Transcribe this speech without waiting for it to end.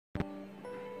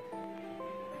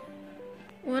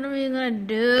What are we gonna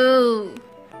do?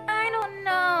 I don't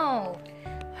know.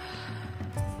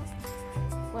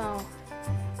 Well,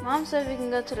 Mom said we can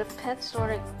go to the pet store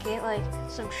to get like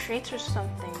some treats or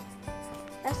something.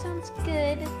 That sounds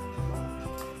good.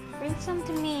 Bring some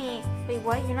to me. Wait,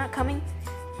 what? You're not coming?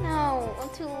 No, I'm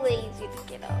too lazy to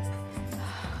get up.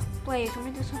 Blaze, want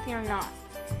me to do something or not?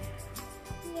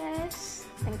 Yes.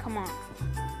 Then come on.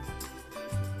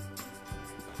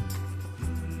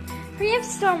 Hurry up,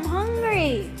 Star, I'm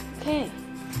hungry. Okay.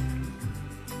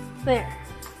 There.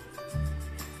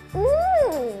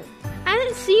 Ooh! I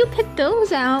didn't see you pick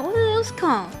those out. What are those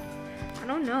called? I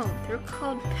don't know. They're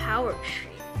called power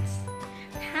treats.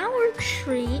 Power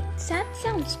treats? That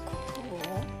sounds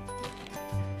cool.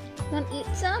 Want to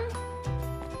eat some?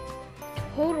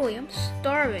 Totally, I'm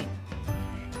starving.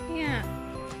 Yeah.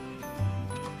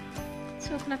 Let's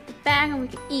open up the bag and we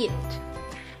can eat it.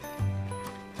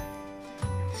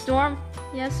 Storm?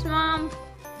 Yes, Mom?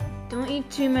 Don't eat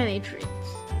too many treats.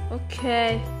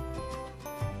 Okay.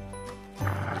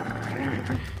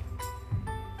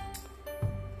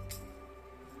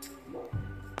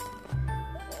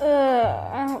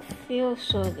 I don't feel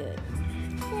so good.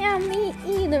 Yeah, me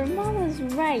either. Mom was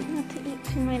right not to eat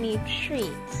too many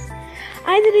treats.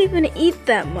 I didn't even eat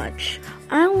that much.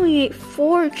 I only ate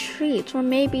 4 treats, or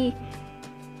maybe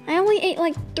I only ate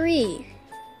like 3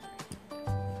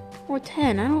 or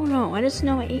 10. I don't know. I just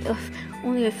know I ate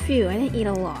only a few. I didn't eat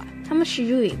a lot. How much did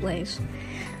you eat, Blaze?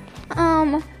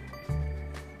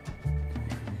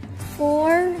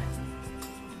 4.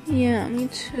 Yeah, me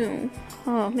too.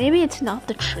 Oh, maybe it's not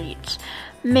the treats.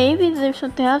 Maybe there's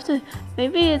something else to.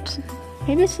 Maybe it's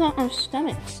not our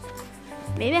stomachs.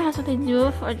 Maybe it has something to do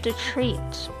with the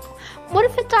treats. What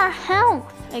if it's our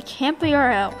health? It can't be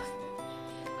our health,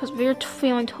 because we were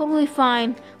feeling totally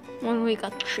fine when we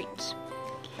got the treats.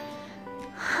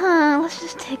 Let's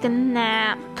just take a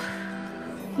nap.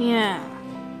 Yeah.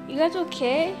 You guys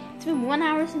okay? It's been 1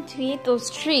 hour since we ate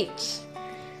those treats.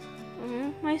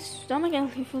 My stomach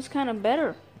actually feels kind of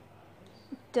better.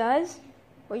 It does?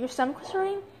 Well, your stomach was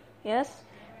hurting? Yes?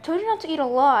 I told you not to eat a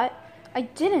lot. I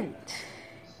didn't.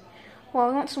 Well,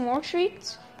 you want some more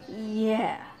treats?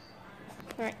 Yeah.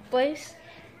 Alright, Blaze.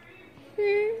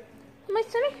 My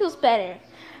stomach feels better.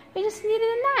 I just needed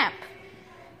a nap.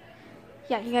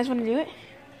 Yeah, you guys want to do it?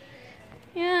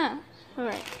 Yeah.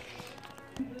 Alright.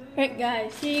 Alright,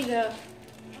 guys, here you go.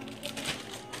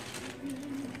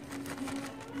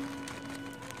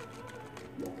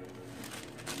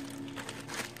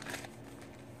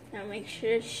 Now make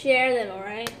sure to share them,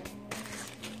 alright?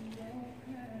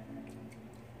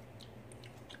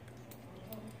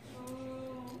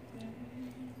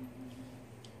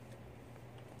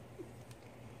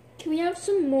 Can we have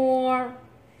some more?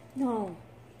 No.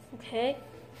 Okay?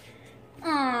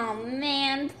 Oh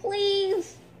man,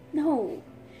 please. No.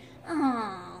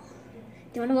 Oh.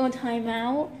 Do you want to go in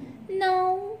timeout?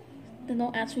 No. Then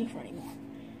don't ask me for any more.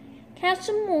 Can I have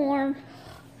some more?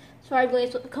 Sorry,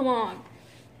 Blaze, but come on.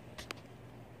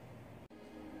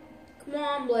 Come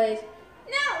on, Blaze.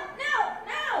 No, no,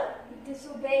 no! You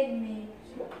disobeyed me.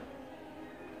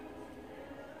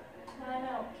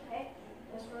 Timeout, okay?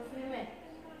 Just for a few minutes.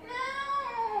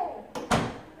 No!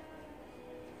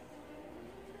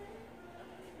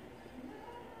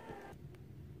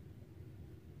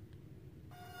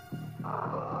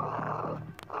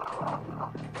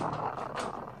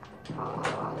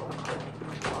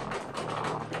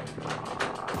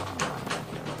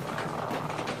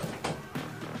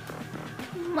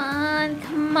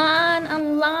 Come on,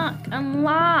 unlock.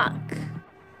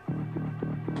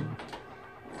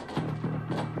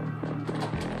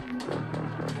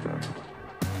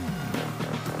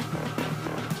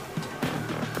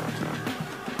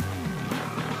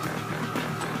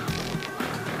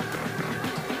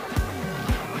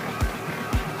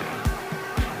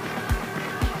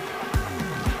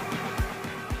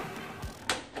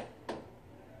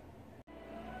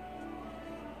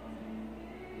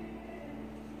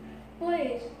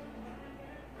 Blaze,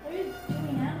 what are you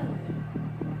doing out of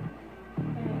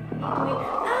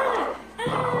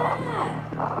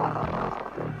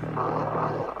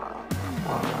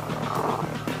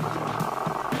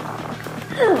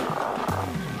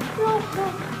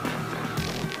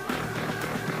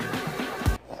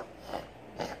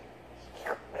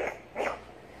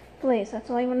Blaze, that's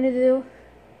all you want to do?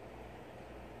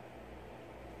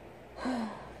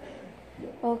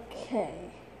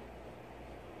 Okay.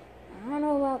 I don't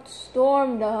know about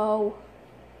Storm though.